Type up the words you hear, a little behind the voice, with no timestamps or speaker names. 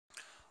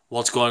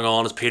What's going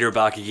on? It's Peter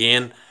back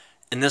again.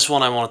 In this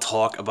one, I want to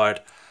talk about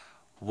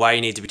why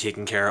you need to be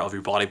taking care of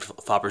your body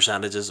fat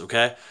percentages,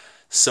 okay?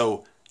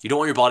 So, you don't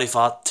want your body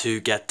fat to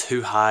get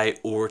too high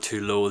or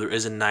too low. There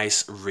is a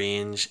nice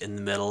range in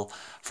the middle.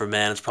 For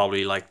men, it's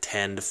probably like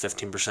 10 to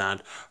 15%.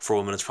 For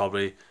women, it's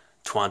probably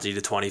 20 to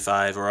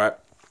 25, alright?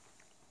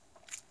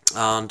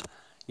 And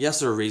yes,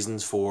 there are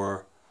reasons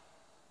for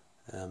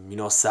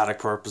aesthetic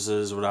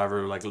purposes or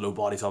whatever, like low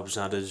body fat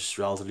percentage,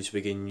 relatively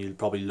speaking, you'll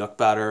probably look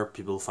better,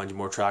 people find you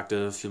more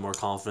attractive, feel more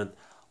confident,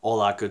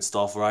 all that good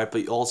stuff, right?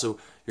 But also,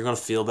 you're going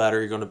to feel better,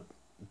 you're going to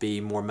be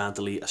more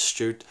mentally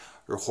astute,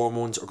 your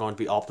hormones are going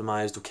to be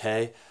optimized,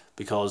 okay?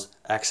 Because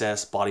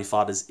excess body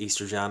fat is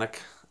estrogenic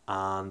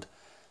and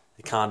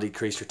it can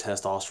decrease your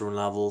testosterone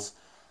levels,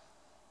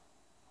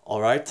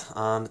 alright?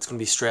 And it's going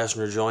to be stress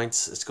on your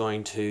joints, it's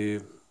going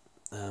to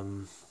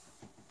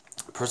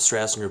put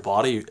stress on your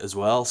body as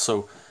well.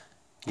 So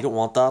you don't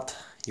want that.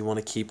 You want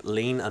to keep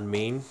lean and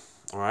mean,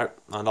 all right?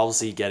 And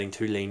obviously, getting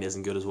too lean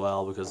isn't good as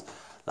well because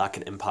that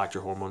can impact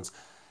your hormones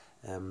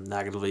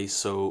negatively.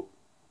 So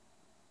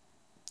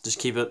just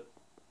keep it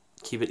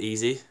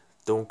easy.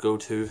 Don't go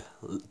too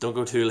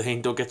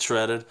lean. Don't get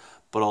shredded,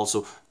 but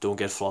also don't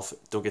get fluffy.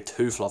 Don't get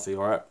too fluffy,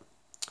 all right?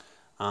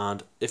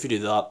 And if you do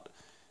that,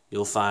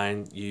 you'll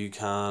find you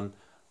can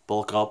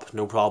bulk up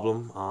no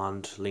problem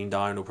and lean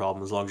down no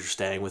problem as long as you're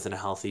staying within a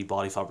healthy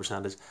body fat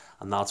percentage,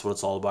 and that's what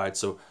it's all about.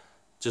 So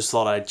just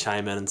thought I'd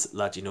chime in and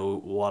let you know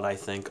what I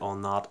think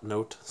on that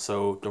note.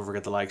 So don't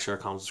forget to like, share,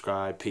 comment,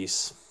 subscribe.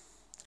 Peace.